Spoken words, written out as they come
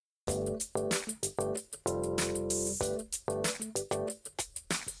Welcome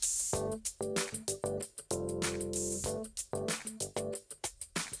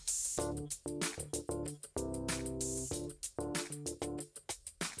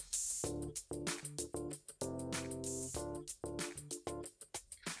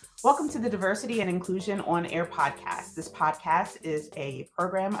to the Diversity and Inclusion on Air podcast. This podcast is a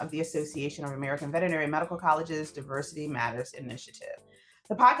program of the Association of American Veterinary Medical Colleges Diversity Matters Initiative.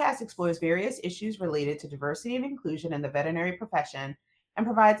 The podcast explores various issues related to diversity and inclusion in the veterinary profession and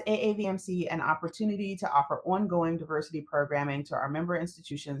provides AAVMC an opportunity to offer ongoing diversity programming to our member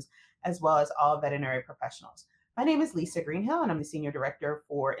institutions as well as all veterinary professionals. My name is Lisa Greenhill, and I'm the Senior Director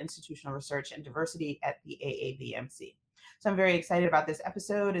for Institutional Research and Diversity at the AAVMC. So I'm very excited about this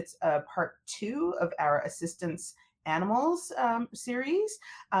episode. It's part 2 of our Assistance Animals series.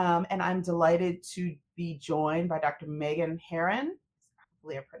 And I'm delighted to be joined by Dr. Megan Herron.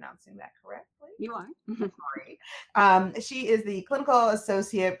 Hopefully I'm pronouncing that correctly. You are. Great. She is the Clinical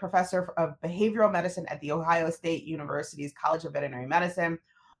Associate Professor of Behavioral Medicine at The Ohio State University's College of Veterinary Medicine.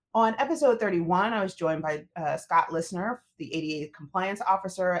 On episode 31, I was joined by Scott Lissner, the ADA Compliance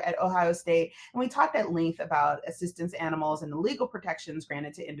Officer at Ohio State, and we talked at length about assistance animals and the legal protections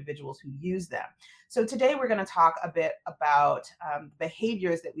granted to individuals who use them. So today we're going to talk a bit about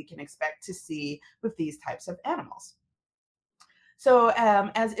behaviors that we can expect to see with these types of animals. So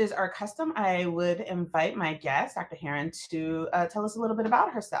as is our custom, I would invite my guest, Dr. Herron, to tell us a little bit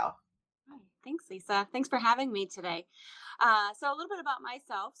about herself. Thanks, Lisa. Thanks for having me today. So a little bit about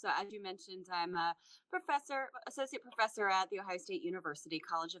myself. So as you mentioned, I'm a associate professor at The Ohio State University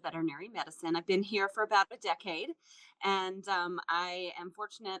College of Veterinary Medicine. I've been here for about a decade, and I am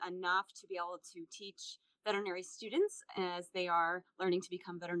fortunate enough to be able to teach veterinary students as they are learning to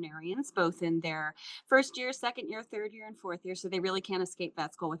become veterinarians, both in their first year, second year, third year, and fourth year. So they really can't escape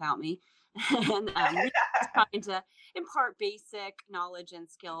vet school without me. And really trying to impart basic knowledge and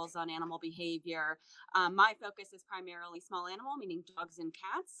skills on animal behavior. My focus is primarily small animal, meaning dogs and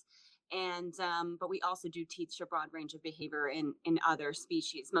cats. And but we also do teach a broad range of behavior in other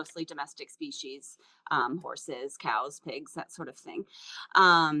species, mostly domestic species, horses, cows, pigs, that sort of thing.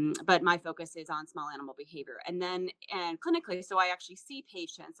 But my focus is on small animal behavior. And clinically, so I actually see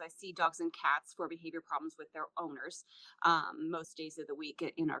patients. I see dogs and cats for behavior problems with their owners most days of the week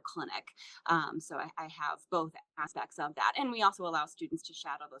in our clinic. So I have both aspects of that. And we also allow students to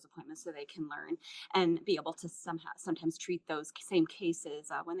shadow those appointments so they can learn and be able to sometimes treat those same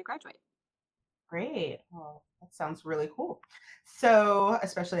cases when they graduate. Great. Well, that sounds really cool. So,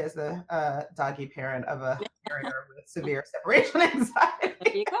 especially as the doggy parent of a terrier with severe separation anxiety.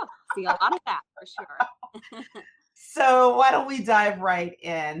 There you go. See a lot of that for sure. So, why don't we dive right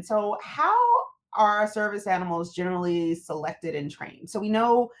in? So, how are service animals generally selected and trained? So, we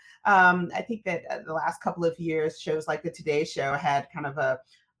know, I think that the last couple of years, shows like the Today Show had kind of a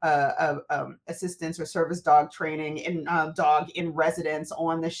assistance or service dog training in dog in residence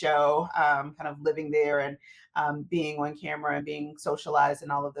on the show, kind of living there and being on camera and being socialized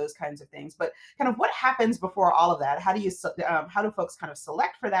and all of those kinds of things. But kind of what happens before all of that? How do folks kind of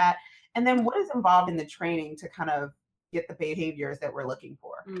select for that? And then what is involved in the training to kind of get the behaviors that we're looking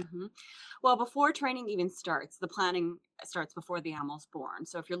for? Mm-hmm. Well, before training even starts, the planning starts before the animal's born.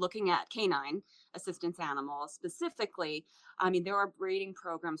 So if you're looking at canine assistance animals specifically, I mean, there are breeding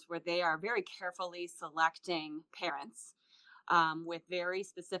programs where they are very carefully selecting parents with very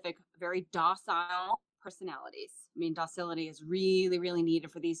specific, very docile personalities. I mean, docility is really, really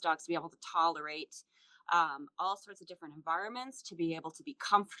needed for these dogs to be able to tolerate all sorts of different environments, to be able to be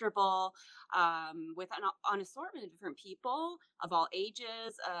comfortable with an assortment of different people of all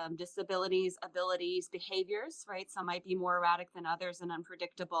ages, disabilities, abilities, behaviors, right? Some might be more erratic than others and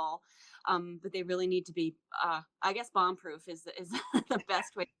unpredictable, but they really need to be, I guess, bomb-proof is the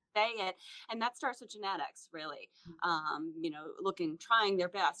best way to say it. And that starts with genetics, really. Trying their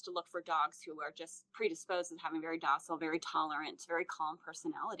best to look for dogs who are just predisposed to having very docile, very tolerant, very calm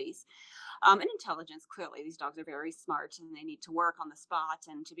personalities. And intelligence, clearly, these dogs are very smart and they need to work on the spot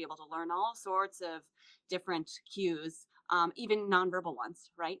and to be able to learn all sorts of different cues, even nonverbal ones,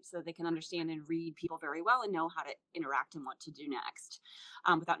 right? So they can understand and read people very well and know how to interact and what to do next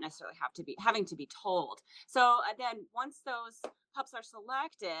without necessarily having to be told. So then once those pups are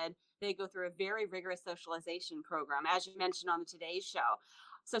selected, they go through a very rigorous socialization program, as you mentioned on the Today Show.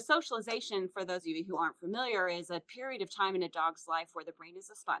 So socialization, for those of you who aren't familiar, is a period of time in a dog's life where the brain is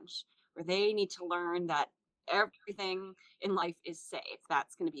a sponge, where they need to learn that everything in life is safe.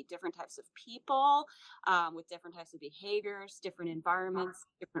 That's going to be different types of people with different types of behaviors, different environments,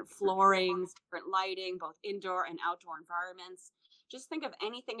 different floorings, different lighting, both indoor and outdoor environments, Just think of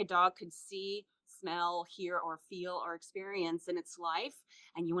anything a dog could see, smell, hear, or feel or experience in its life,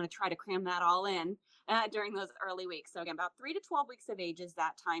 and you want to try to cram that all in during those early weeks. So again, about 3 to 12 weeks of age is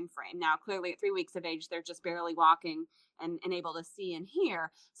that time frame. Now, clearly at 3 weeks of age, they're just barely walking and able to see and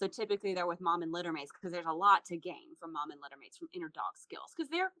hear. So typically they're with mom and littermates because there's a lot to gain from mom and littermates from inner dog skills because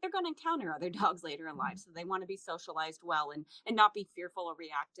they're going to encounter other dogs later in life. So they want to be socialized well and not be fearful or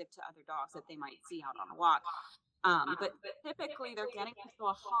reactive to other dogs that they might see out on a walk. But typically they're getting into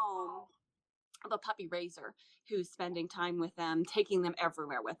a home of a puppy raiser who's spending time with them, taking them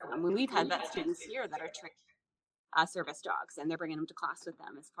everywhere with them. When we've had vet students here that are trained service dogs, and they're bringing them to class with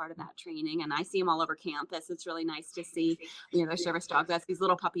them as part of that training. And I see them all over campus. It's really nice to see, their service dogs. That's these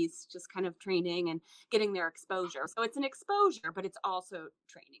little puppies just kind of training and getting their exposure. So it's an exposure, but it's also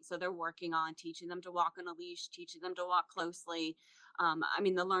training. So they're working on teaching them to walk on a leash, teaching them to walk closely.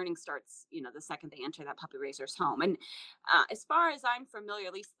 The learning starts, the second they enter that puppy raiser's home. And as far as I'm familiar,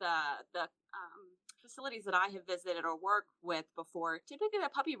 at least the facilities that I have visited or worked with before, typically the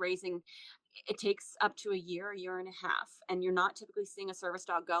puppy raising, it takes up to a year and a half, and you're not typically seeing a service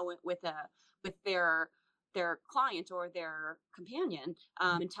dog go with their client or their companion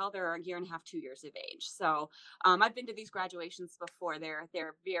until they're a year and a half, 2 years of age. So I've been to these graduations before. They're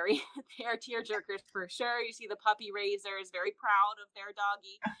very they're tear jerkers for sure. You see the puppy raisers very proud of their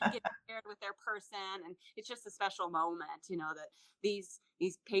doggy getting paired with their person, and it's just a special moment, that these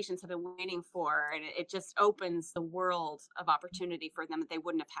patients have been waiting for, and it just opens the world of opportunity for them that they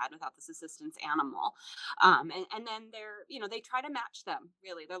wouldn't have had without this assistance animal. And then they try to match them.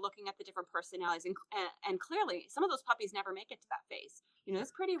 Really, they're looking at the different personalities, and clearly some of those puppies never make it to that phase.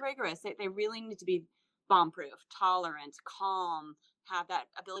 It's pretty rigorous. They really need to be bomb proof, tolerant, calm, have that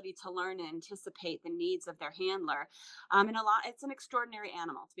ability to learn and anticipate the needs of their handler. And it's an extraordinary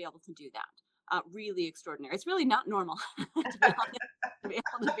animal to be able to do that. Really extraordinary. It's really not normal to be honest, to be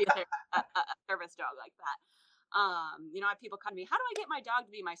able to be a service dog like that. I have people come to me, how do I get my dog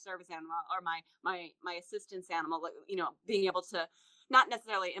to be my service animal or my assistance animal? Being able to, not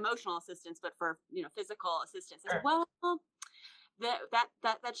necessarily emotional assistance, but for, physical assistance. I said, well,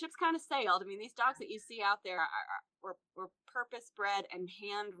 that ship's kind of sailed. These dogs that you see out there were purpose bred and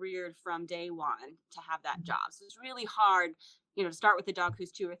hand reared from day one to have that job. So it's really hard, to start with a dog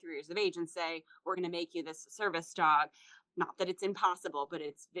who's 2 or 3 years of age and say, we're going to make you this service dog. Not that it's impossible, but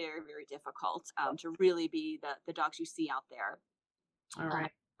it's very, very difficult to really be the dogs you see out there. All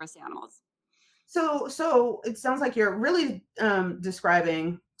right. Service animals. So it sounds like you're really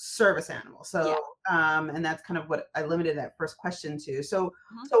describing service animals. So, yeah. And that's kind of what I limited that first question to. So,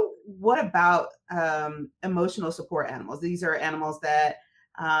 So what about emotional support animals? These are animals that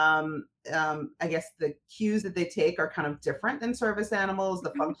I guess the cues that they take are kind of different than service animals.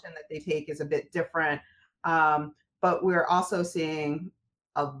 The function that they take is a bit different. But we're also seeing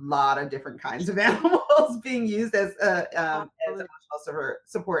a lot of different kinds of animals being used as emotional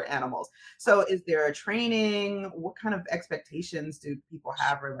support animals. So is there a training? What kind of expectations do people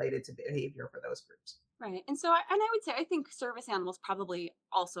have related to behavior for those groups? Right. And I would say, I think service animals probably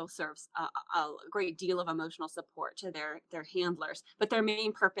also serves a great deal of emotional support to their handlers, but their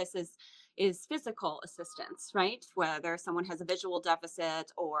main purpose is physical assistance, right? Whether someone has a visual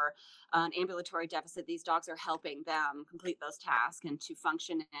deficit or an ambulatory deficit, these dogs are helping them complete those tasks and to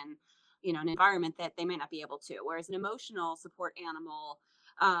function in, an environment that they may not be able to. Whereas an emotional support animal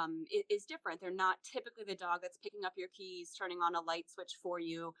is different. They're not typically the dog that's picking up your keys, turning on a light switch for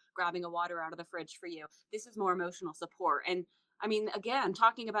you, grabbing a water out of the fridge for you. This is more emotional support. And again,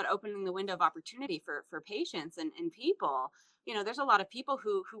 talking about opening the window of opportunity for patients and people, there's a lot of people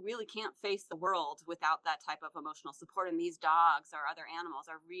who really can't face the world without that type of emotional support. And these dogs or other animals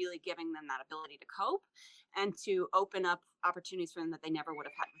are really giving them that ability to cope and to open up opportunities for them that they never would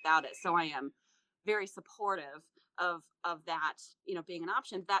have had without it. So I am very supportive of that, being an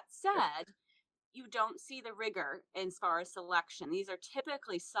option. That said, you don't see the rigor as far as selection. These are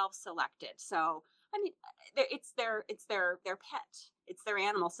typically self-selected. So it's their pet. It's their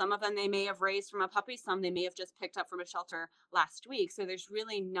animal. Some of them they may have raised from a puppy. Some they may have just picked up from a shelter last week. So there's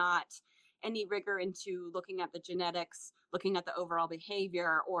really not any rigor into looking at the genetics, looking at the overall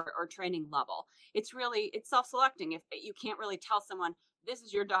behavior or training level. It's self-selecting. If you can't really tell someone, this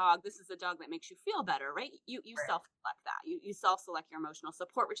is your dog, this is the dog that makes you feel better, right? You right. Self-select that. You self-select your emotional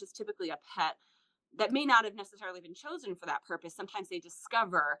support, which is typically a pet that may not have necessarily been chosen for that purpose. Sometimes they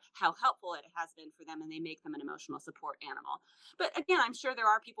discover how helpful it has been for them and they make them an emotional support animal. But again, I'm sure there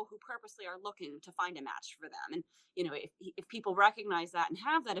are people who purposely are looking to find a match for them. And, if people recognize that and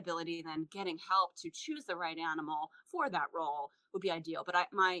have that ability, then getting help to choose the right animal for that role would be ideal. But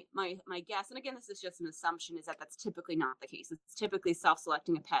my guess, and again, this is just an assumption, is that that's typically not the case. It's typically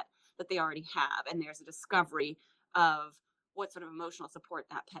self-selecting a pet that they already have. And there's a discovery of what sort of emotional support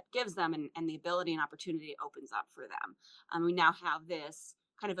that pet gives them, and the ability and opportunity opens up for them. We now have this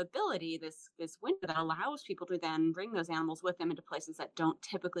kind of ability, this window that allows people to then bring those animals with them into places that don't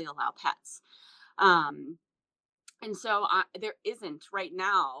typically allow pets. Um, and so there isn't right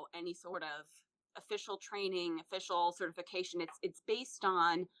now any sort of official training, official certification. It's based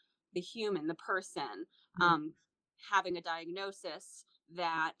on the human, the person, Mhm. having a diagnosis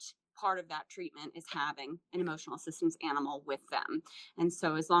that part of that treatment is having an emotional assistance animal with them. And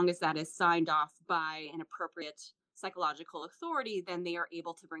so as long as that is signed off by an appropriate psychological authority, then they are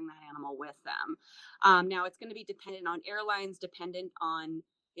able to bring that animal with them. Now it's going to be dependent on airlines, dependent on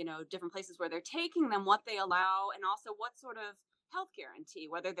different places where they're taking them, what they allow, and also what sort of health guarantee,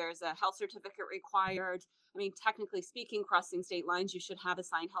 whether there's a health certificate required. I mean, technically speaking, crossing state lines, you should have a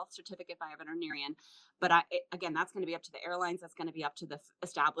signed health certificate by a veterinarian. But again, that's going to be up to the airlines. That's going to be up to the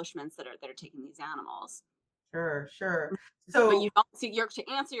establishments that are taking these animals. Sure, sure. But you So, don't see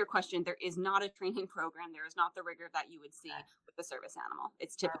to answer your question, there is not a training program. There is not the rigor that you would see with the service animal.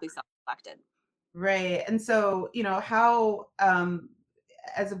 It's typically self-selected. right. And so, how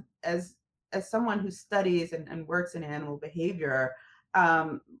as a as someone who studies and works in animal behavior,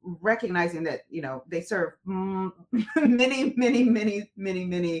 recognizing that, they serve many, many, many, many,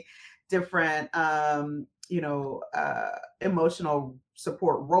 many different emotional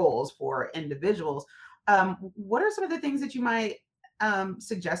support roles for individuals. What are some of the things that you might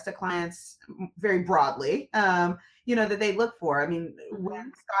suggest to clients very broadly, that they look for? I mean, when Mm-hmm.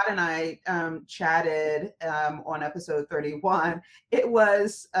 Scott and I chatted on episode 31, it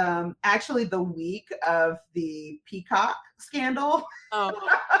was actually the week of the Peacock scandal. Oh.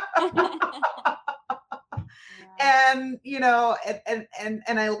 Yeah. And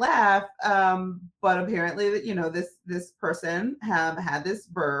and I laugh, but apparently, this person had this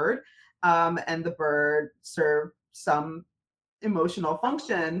bird, and the bird served some emotional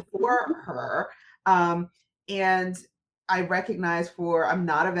function for her. Um, and I'm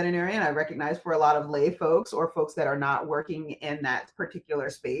not a veterinarian. I recognize for a lot of lay folks or folks that are not working in that particular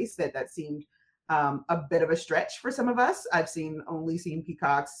space that seemed a bit of a stretch for some of us. I've only seen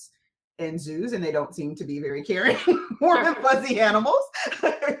peacocks in zoos, and they don't seem to be very caring, warm and fuzzy animals.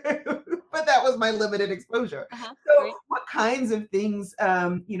 But that was my limited exposure. Uh-huh. So, Right. what kinds of things,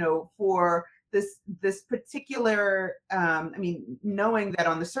 for this particular, I mean, knowing that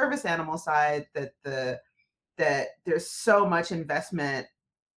on the service animal side that there's so much investment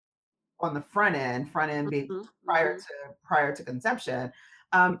on the front end being Mm-hmm. prior Mm-hmm. to prior to conception.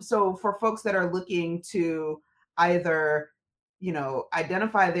 So for folks that are looking to either,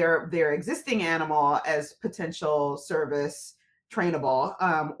 identify their existing animal as potential service trainable,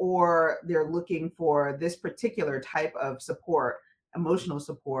 or they're looking for this particular type of support, emotional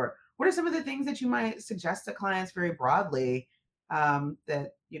support, what are some of the things that you might suggest to clients very broadly,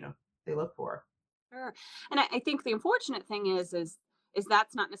 that they look for? Sure. And I think the unfortunate thing is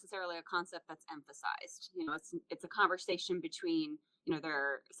that's not necessarily a concept that's emphasized. It's a conversation between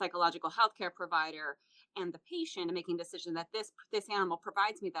their psychological healthcare provider and the patient, and making a decision that this animal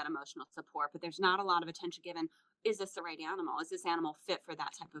provides me that emotional support. But there's not a lot of attention given. Is this the right animal? Is this animal fit for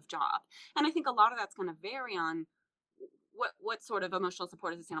that type of job? And I think a lot of that's going to vary on what sort of emotional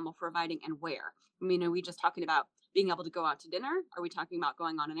support is this animal providing and where. I mean, are we just talking about being able to go out to dinner? Are we talking about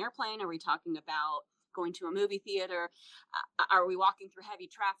going on an airplane? Are we talking about going to a movie theater? Are we walking through heavy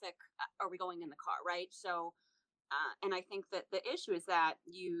traffic? Are we going in the car? Right. So, and I think that the issue is that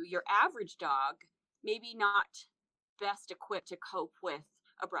your average dog maybe not best equipped to cope with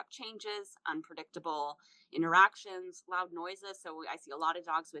abrupt changes, unpredictable interactions, loud noises. So I see a lot of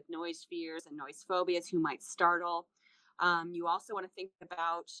dogs with noise fears and noise phobias who might startle. You also want to think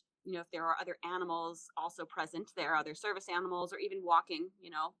about, if there are other animals also present, there are other service animals, or even walking,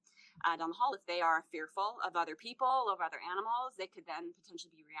 down the hall. If they are fearful of other people, of other animals, they could then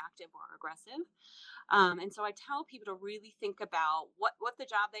potentially be reactive or aggressive. And so I tell people to really think about what the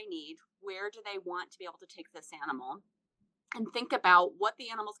job they need, where do they want to be able to take this animal, and think about what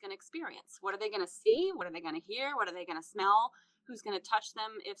the animal's going to experience. What are they going to see? What are they going to hear? What are they going to smell? Who's going to touch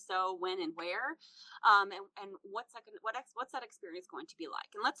them? If so, when and where? And what's that experience going to be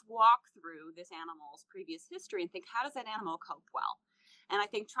like? And let's walk through this animal's previous history and think, how does that animal cope well? And I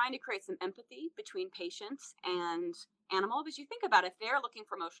think trying to create some empathy between patients and animal, because you think about if they're looking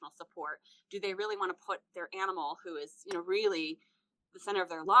for emotional support, do they really want to put their animal, who is, really the center of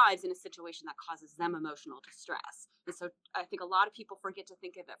their lives, in a situation that causes them emotional distress? And so I think a lot of people forget to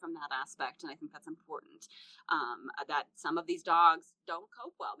think of it from that aspect. And I think that's important. That some of these dogs don't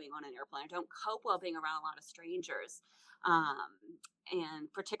cope well being on an airplane, don't cope well being around a lot of strangers.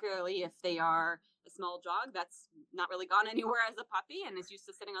 And particularly if they are a small dog that's not really gone anywhere as a puppy and is used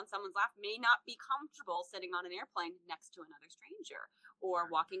to sitting on someone's lap, may not be comfortable sitting on an airplane next to another stranger, or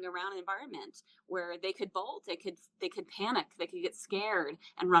walking around an environment where they could bolt, they could panic, they could get scared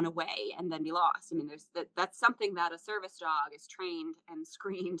and run away and then be lost. I mean, that's something that a service dog is trained and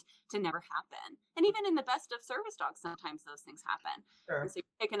screened to never happen. And even in the best of service dogs, sometimes those things happen. Sure. And so you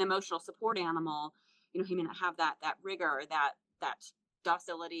take an emotional support animal, he may not have that rigor, that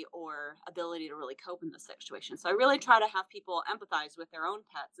docility or ability to really cope in this situation. So I really try to have people empathize with their own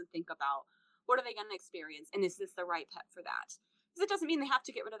pets and think about, what are they going to experience, and is this the right pet for that? Because it doesn't mean they have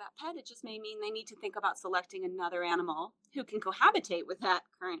to get rid of that pet. It just may mean they need to think about selecting another animal who can cohabitate with that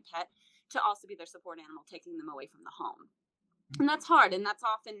current pet to also be their support animal, taking them away from the home. And that's hard, and it's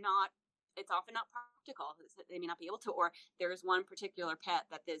often not practical. They may not be able to, or there is one particular pet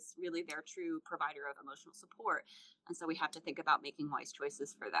that is really their true provider of emotional support. And so we have to think about making wise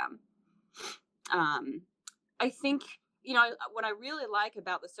choices for them. I think, what I really like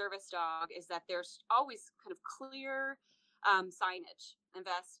about the service dog is that there's always kind of clear signage and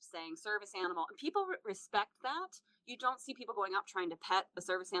vests saying service animal, and people respect that. You don't see people going up trying to pet a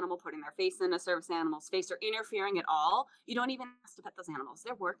service animal, putting their face in a service animal's face, or interfering at all. You don't even have to pet those animals.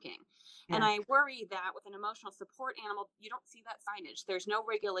 They're working. Yeah. And I worry that with an emotional support animal, you don't see that signage. There's no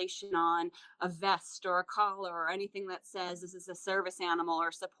regulation on a vest or a collar or anything that says this is a service animal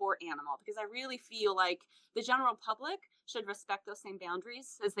or support animal, because I really feel like the general public should respect those same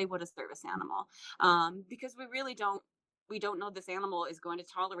boundaries as they would a service animal, because we really don't know this animal is going to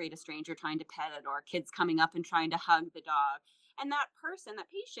tolerate a stranger trying to pet it, or kids coming up and trying to hug the dog. And that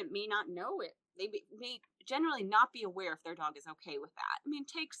patient may not know it. They may generally not be aware if their dog is okay with that. I mean,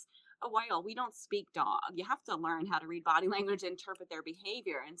 it takes a while. We don't speak dog. You have to learn how to read body language and interpret their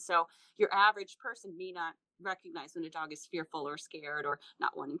behavior. And so your average person may not recognize when a dog is fearful or scared or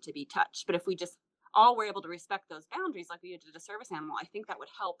not wanting to be touched. But if we just all were able to respect those boundaries like we did a service animal, I think that would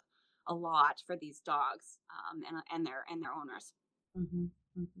help a lot for these dogs and their owners. Mm-hmm,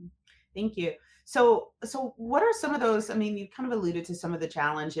 mm-hmm. Thank you. So what are some of those? I mean, you kind of alluded to some of the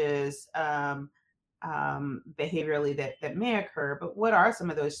challenges behaviorally that may occur, but what are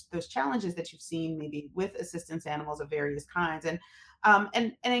some of those challenges that you've seen maybe with assistance animals of various kinds, and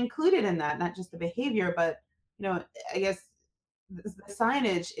included in that, not just the behavior, but I guess the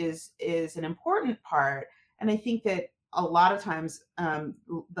signage is an important part, and I think that a lot of times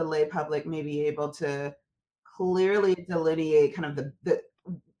the lay public may be able to clearly delineate kind of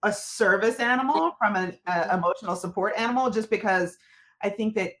a service animal from an emotional support animal, just because I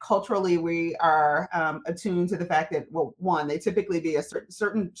think that culturally we are attuned to the fact that, well, one, they typically be a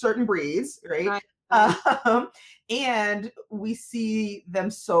certain breeds, right? And we see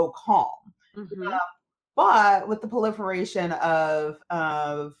them so calm. Mm-hmm. But with the proliferation of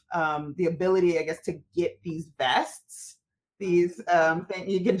the ability, I guess, to get these vests, these things,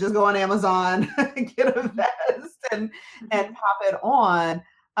 you can just go on Amazon and get a vest and pop it on.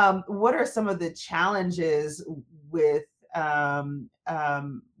 What are some of the challenges with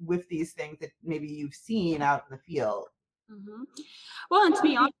these things that maybe you've seen out in the field? Mm-hmm. Well, and to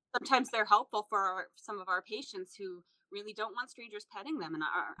be honest, sometimes they're helpful for some of our patients who really don't want strangers petting them. And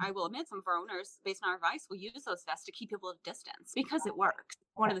I will admit, some of our owners, based on our advice, will use those vests to keep people at a distance because it works.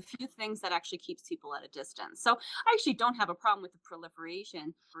 One of the few things that actually keeps people at a distance. So I actually don't have a problem with the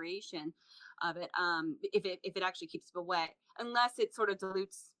proliferation of it, if it actually keeps people away, unless it sort of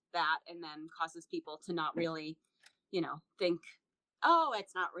dilutes that and then causes people to not really, think, oh,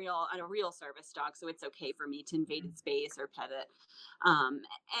 it's not real, a real service dog, so it's okay for me to invade its space or pet it.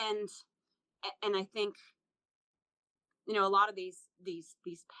 And I think, a lot of these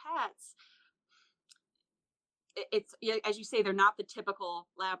pets, it's, as you say, they're not the typical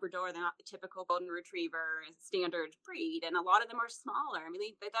Labrador, they're not the typical Golden Retriever standard breed, and a lot of them are smaller. I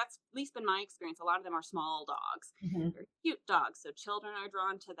mean, that's at least been my experience. A lot of them are small dogs. Mm-hmm. They're cute dogs, so children are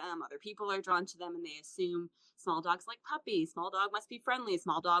drawn to them, other people are drawn to them, and they assume small dogs like puppies. Small dog must be friendly.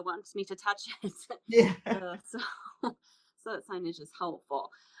 Small dog wants me to touch it. Yeah. So that signage is helpful.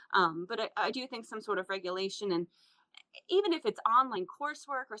 But I do think some sort of regulation, and even if it's online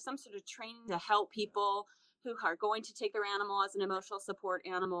coursework or some sort of training to help people who are going to take their animal as an emotional support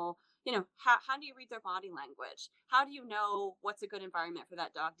animal, how do you read their body language? How do you know what's a good environment for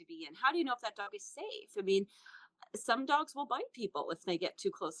that dog to be in? How do you know if that dog is safe? I mean, some dogs will bite people if they get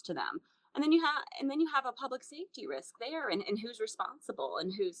too close to them. And then you have a public safety risk there, and who's responsible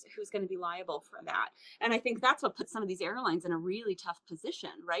and who's going to be liable for that. And I think that's what puts some of these airlines in a really tough position,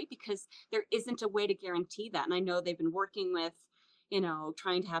 right? Because there isn't a way to guarantee that. And I know they've been working with,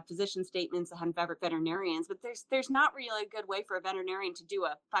 trying to have position statements and have veterinarians, but there's not really a good way for a veterinarian to do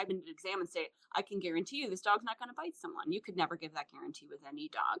a 5-minute exam and say, I can guarantee you this dog's not going to bite someone. You could never give that guarantee with any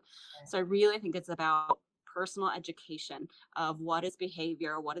dog. So I really think it's about personal education of what is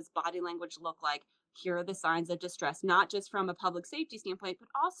behavior, what does body language look like. Here are the signs of distress, not just from a public safety standpoint, but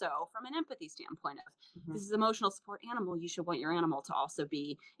also from an empathy standpoint of this is emotional support animal. You should want your animal to also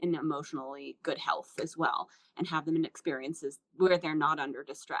be in emotionally good health as well, and have them in experiences where they're not under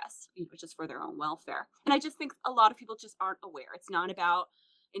distress, which is for their own welfare. And I just think a lot of people just aren't aware. It's not about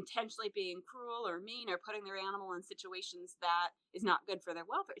intentionally being cruel or mean or putting their animal in situations that is not good for their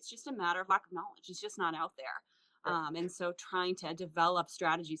welfare. It's just a matter of lack of knowledge. It's just not out there. And so trying to develop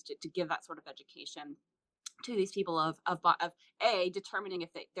strategies to give that sort of education to these people of A, determining if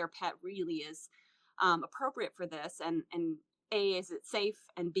their pet really is appropriate for this, and A, is it safe,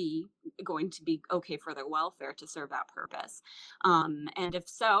 and B, going to be okay for their welfare to serve that purpose. And if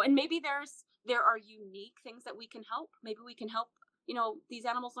so, and maybe there are unique things that we can help. Maybe we can help these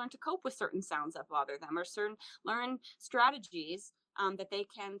animals learn to cope with certain sounds that bother them, or learn strategies that they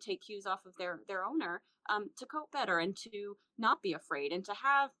can take cues off of their owner to cope better and to not be afraid, and to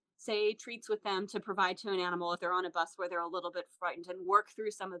have, say, treats with them to provide to an animal if they're on a bus where they're a little bit frightened, and work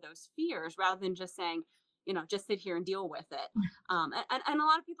through some of those fears rather than just saying, just sit here and deal with it. And a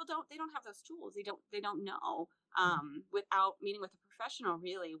lot of people don't have those tools. They don't know without meeting with a professional,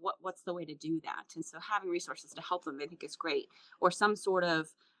 really, what's the way to do that. And so having resources to help them, I think, is great. Or some sort of,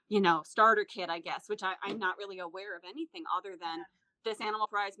 starter kit, I guess, which I'm not really aware of anything other than this animal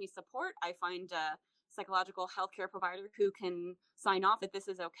provides me support. I find a psychological healthcare provider who can sign off that this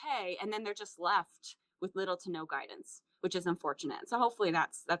is okay. And then they're just left with little to no guidance, which is unfortunate. So hopefully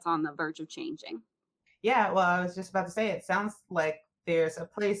that's on the verge of changing. Yeah, well, I was just about to say, it sounds like there's a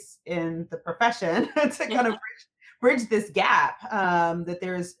place in the profession to kind of bridge this gap. That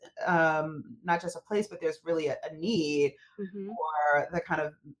there's not just a place, but there's really a need for the kind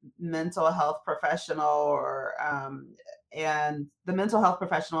of mental health professional, or and the mental health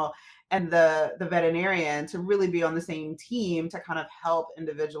professional and the veterinarian to really be on the same team to kind of help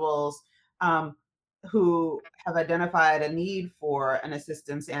individuals who have identified a need for an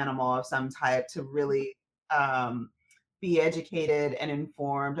assistance animal of some type to really be educated and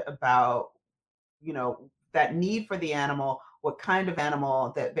informed about, that need for the animal, what kind of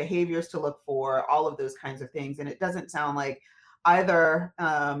animal, that behaviors to look for, all of those kinds of things. And it doesn't sound like either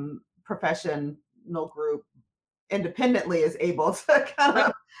professional group independently is able to kind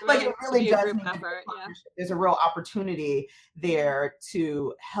of, like, it really does need effort, there's a real opportunity there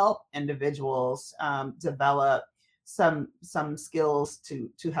to help individuals develop some skills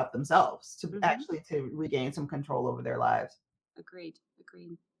to help themselves, to actually to regain some control over their lives. Agreed.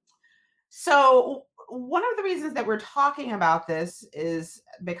 So one of the reasons that we're talking about this is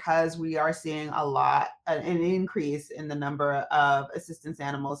because we are seeing an increase in the number of assistance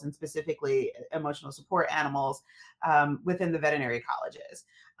animals, and specifically emotional support animals, within the veterinary colleges.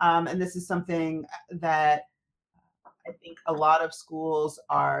 And this is something that I think a lot of schools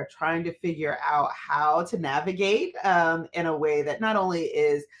are trying to figure out how to navigate in a way that not only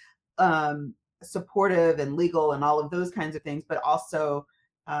is supportive and legal and all of those kinds of things, but also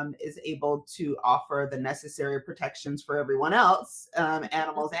is able to offer the necessary protections for everyone else,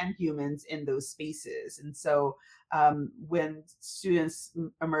 animals and humans, in those spaces. And so when students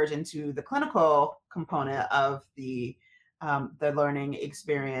emerge into the clinical component of the learning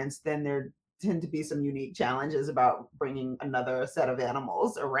experience, then there tend to be some unique challenges about bringing another set of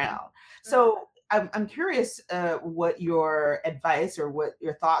animals around. So I'm curious what your advice or what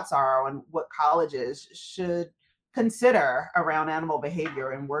your thoughts are on what colleges should consider around animal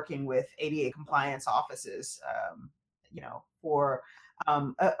behavior and working with ADA compliance offices, for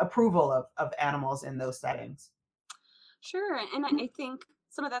approval of animals in those settings. Sure. And I think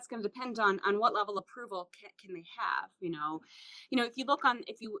some of that's going to depend on what level of approval can they have. If you look on,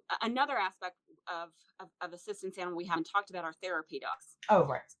 another aspect of assistance animal we haven't talked about are therapy dogs. Oh,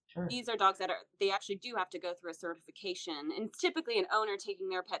 right. Sure. These are dogs that they actually do have to go through a certification, and it's typically an owner taking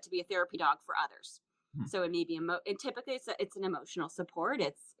their pet to be a therapy dog for others. So it may be and typically it's an emotional support.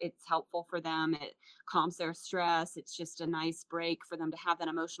 It's helpful for them. It calms their stress. It's just a nice break for them to have that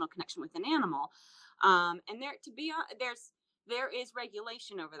emotional connection with an animal. And there, to be honest, there is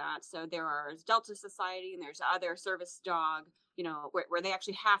regulation over that. So there are Delta Society and there's other service dog, where they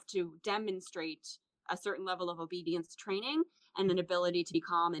actually have to demonstrate a certain level of obedience training and an ability to be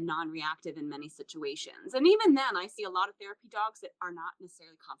calm and non-reactive in many situations. And even then, I see a lot of therapy dogs that are not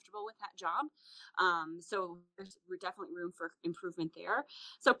necessarily comfortable with that job. So there's definitely room for improvement there.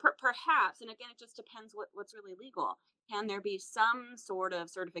 So perhaps, and again, it just depends what's really legal. Can there be some sort of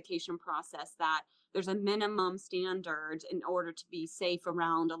certification process that there's a minimum standard in order to be safe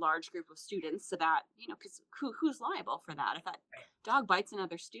around a large group of students, so that, because who's liable for that? If that dog bites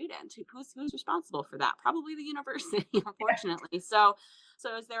another student, who's responsible for that? Probably the university, unfortunately. So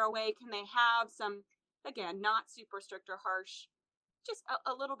is there a way, can they have some, again, not super strict or harsh, just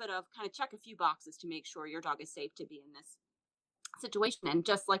a little bit of kind of check a few boxes to make sure your dog is safe to be in this situation? And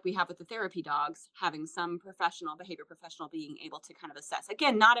just like we have with the therapy dogs, having some behavior professional being able to kind of assess,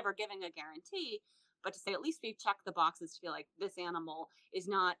 again, not ever giving a guarantee, but to say at least we've checked the boxes to feel like this animal is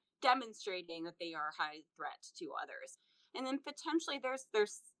not demonstrating that they are a high threat to others. And then potentially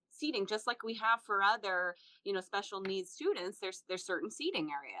there's seating, just like we have for other, special needs students. There's certain seating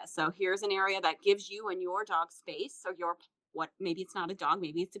areas. So here's an area that gives you and your dog space. So your, what, maybe it's not a dog,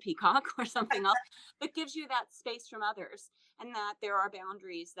 maybe it's a peacock or something else, but gives you that space from others, and that there are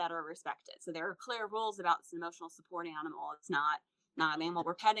boundaries that are respected. So there are clear rules about this emotional support animal. It's not an animal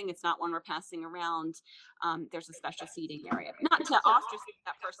we're petting. It's not one we're passing around. There's a special seating area, not to ostracize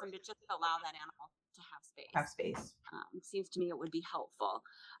that person, but just to allow that animal to have space. Seems to me it would be helpful.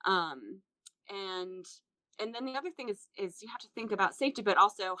 And then the other thing is you have to think about safety, but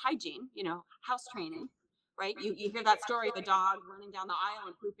also hygiene. House training. Right? You hear that story of the dog running down the aisle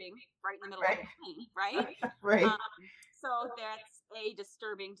and pooping right in the middle of the plane, right? Right. So that's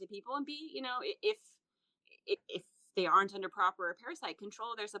disturbing to people, and B, if they aren't under proper parasite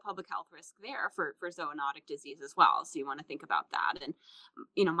control, there's a public health risk there for zoonotic disease as well. So you want to think about that.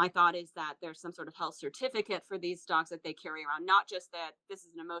 And my thought is that there's some sort of health certificate for these dogs that they carry around, not just that this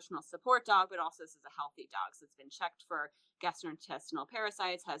is an emotional support dog, but also this is a healthy dog. So it's been checked for gastrointestinal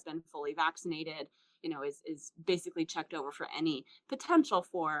parasites, has been fully vaccinated, is basically checked over for any potential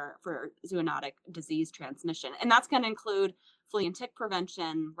for zoonotic disease transmission. And that's going to include flea and tick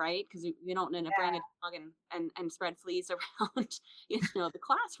prevention, right? Because you don't want to bring a dog and spread fleas around, the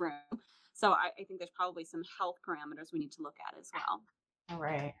classroom. So I think there's probably some health parameters we need to look at as well. All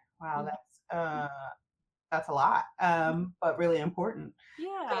right. Wow, that's a lot, but really important.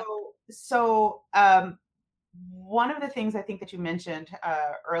 Yeah. So one of the things I think that you mentioned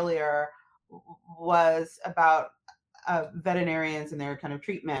earlier was about veterinarians and their kind of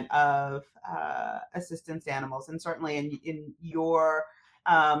treatment of assistance animals. And certainly in your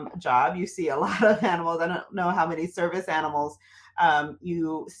job, you see a lot of animals. I don't know how many service animals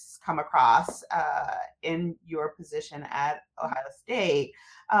you come across in your position at Ohio State.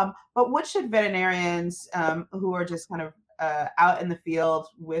 But what should veterinarians who are just kind of out in the field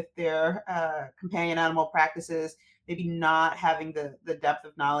with their companion animal practices, maybe not having the depth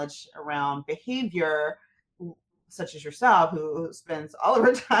of knowledge around behavior, such as yourself, who spends all of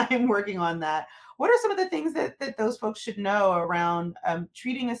her time working on that, what are some of the things that those folks should know around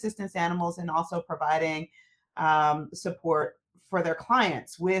treating assistance animals and also providing support for their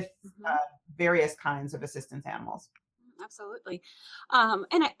clients with various kinds of assistance animals? Absolutely.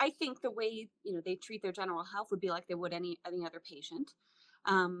 And I think the way, they treat their general health would be like they would any other patient.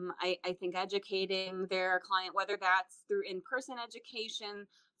 I think educating their client, whether that's through in-person education,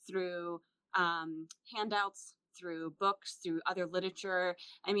 through handouts, through books, through other literature.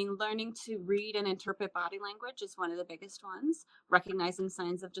 I mean, learning to read and interpret body language is one of the biggest ones. Recognizing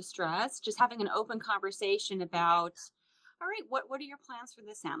signs of distress, just having an open conversation about, all right, what are your plans for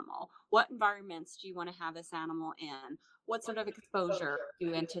this animal? What environments do you want to have this animal in? What sort of exposure do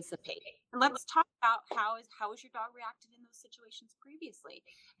you anticipate? And let's talk about how has your dog reacted in those situations previously?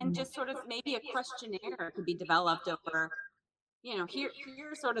 And just sort of maybe a questionnaire could be developed over,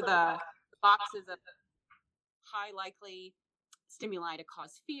 here's sort of the boxes of high likely stimuli to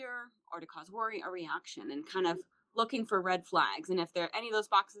cause fear or to cause worry or reaction, and kind of looking for red flags. And if any of those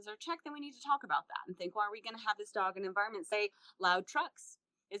boxes are checked, then we need to talk about that and think, well, are we going to have this dog in an environment, say loud trucks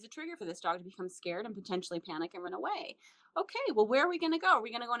is a trigger for this dog to become scared and potentially panic and run away? Okay, well, where are we going to go? Are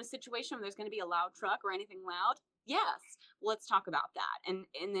we going to go in a situation where there's going to be a loud truck or anything loud? Yes, let's talk about that.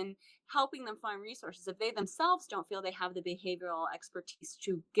 And then helping them find resources. If they themselves don't feel they have the behavioral expertise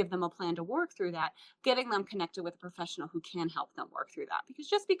to give them a plan to work through that, getting them connected with a professional who can help them work through that. Because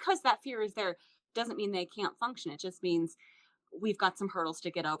just because that fear is there doesn't mean they can't function. It just means we've got some hurdles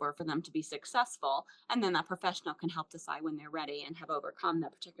to get over for them to be successful. And then that professional can help decide when they're ready and have overcome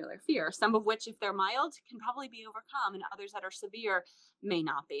that particular fear. Some of which, if they're mild, can probably be overcome, and others that are severe may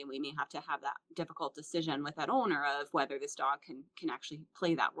not be. And we may have to have that difficult decision with that owner of whether this dog can actually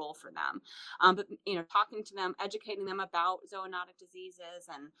play that role for them. But talking to them, educating them about zoonotic diseases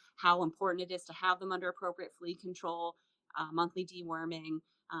and how important it is to have them under appropriate flea control, monthly deworming,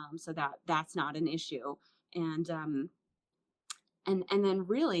 so that that's not an issue. And and then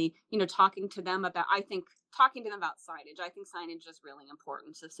really, talking to them about, talking to them about signage. I think signage is really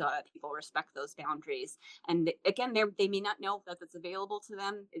important, so that people respect those boundaries. And again, they may not know that it's available to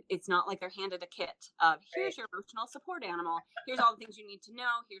them. It's not like they're handed a kit of, here's your emotional support animal. Here's all the things you need to know.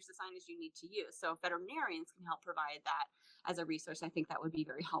 Here's the signage you need to use. So if veterinarians can help provide that as a resource, I think that would be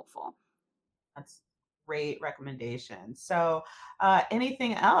very helpful. That's great recommendation. So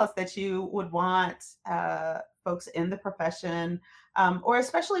anything else that you would want folks in the profession, or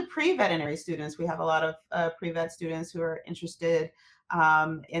especially pre-veterinary students? We have a lot of pre-vet students who are interested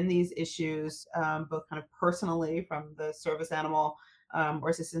in these issues, both kind of personally from the service animal or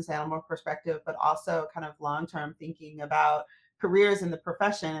assistance animal perspective, but also kind of long-term thinking about careers in the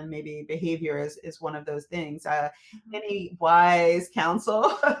profession, and maybe behavior is one of those things. Any wise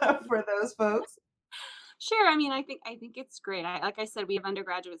counsel for those folks? Sure. I mean, I think it's great. Like I said, we have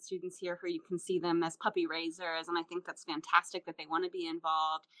undergraduate students here who you can see them as puppy raisers, and I think that's fantastic that they want to be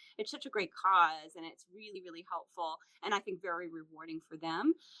involved. It's such a great cause, and it's really, really helpful, and I think very rewarding for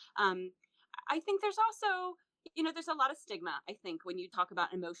them. I think there's also, there's a lot of stigma, I think, when you talk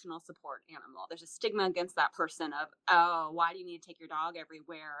about emotional support animal. There's a stigma against that person of, oh, why do you need to take your dog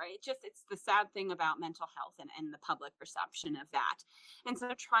everywhere? It's the sad thing about mental health and the public perception of that. And so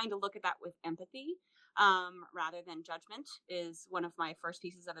trying to look at that with empathy, rather than judgment, is one of my first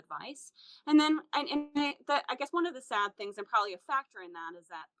pieces of advice. And then, I guess one of the sad things, and probably a factor in that, is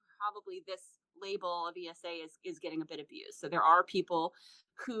that probably this label of ESA is getting a bit abused. So there are people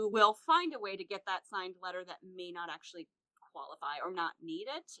who will find a way to get that signed letter that may not actually qualify or not need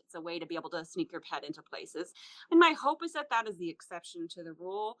it. It's a way to be able to sneak your pet into places. And my hope is that that is the exception to the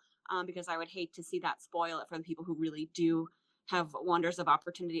rule, because I would hate to see that spoil it for the people who really do have wonders of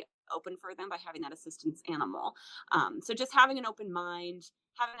opportunity open for them by having that assistance animal. So just having an open mind,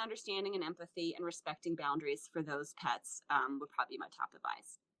 having understanding and empathy, and respecting boundaries for those pets would probably be my top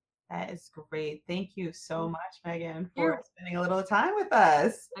advice. That is great. Thank you so much, Megan, Sure. for spending a little time with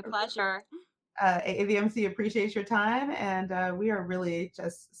us. My pleasure. AVMC appreciates your time, and we are really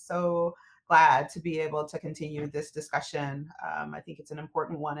just so glad to be able to continue this discussion. I think it's an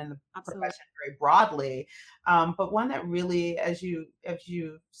important one in the Absolutely. profession very broadly, but one that really, as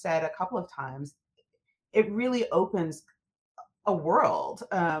you said a couple of times, it really opens a world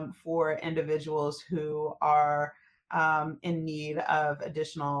for individuals who are in need of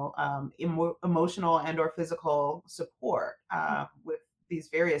additional emotional and or physical support with these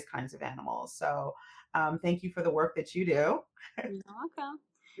various kinds of animals. So thank you for the work that you do. You're welcome.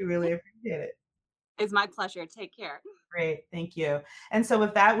 We really appreciate it. It's my pleasure. Take care. Great, thank you. And so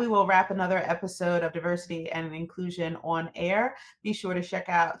with that, we will wrap another episode of Diversity and Inclusion on Air. Be sure to check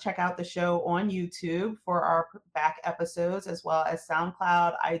out the show on YouTube for our back episodes, as well as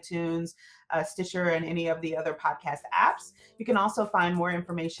SoundCloud, iTunes, Stitcher, and any of the other podcast apps. You can also find more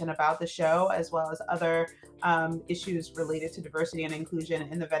information about the show, as well as other issues related to diversity and inclusion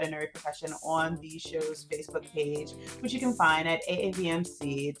in the veterinary profession, on the show's Facebook page, which you can find at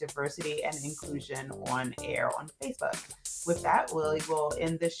AAVMC Diversity and Inclusion on Air on Facebook. With that, we will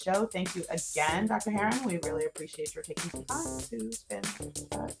end this show. Thank you again, Dr. Herron. We really appreciate your taking some time to spend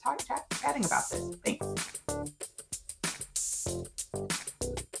chatting about this. Thanks.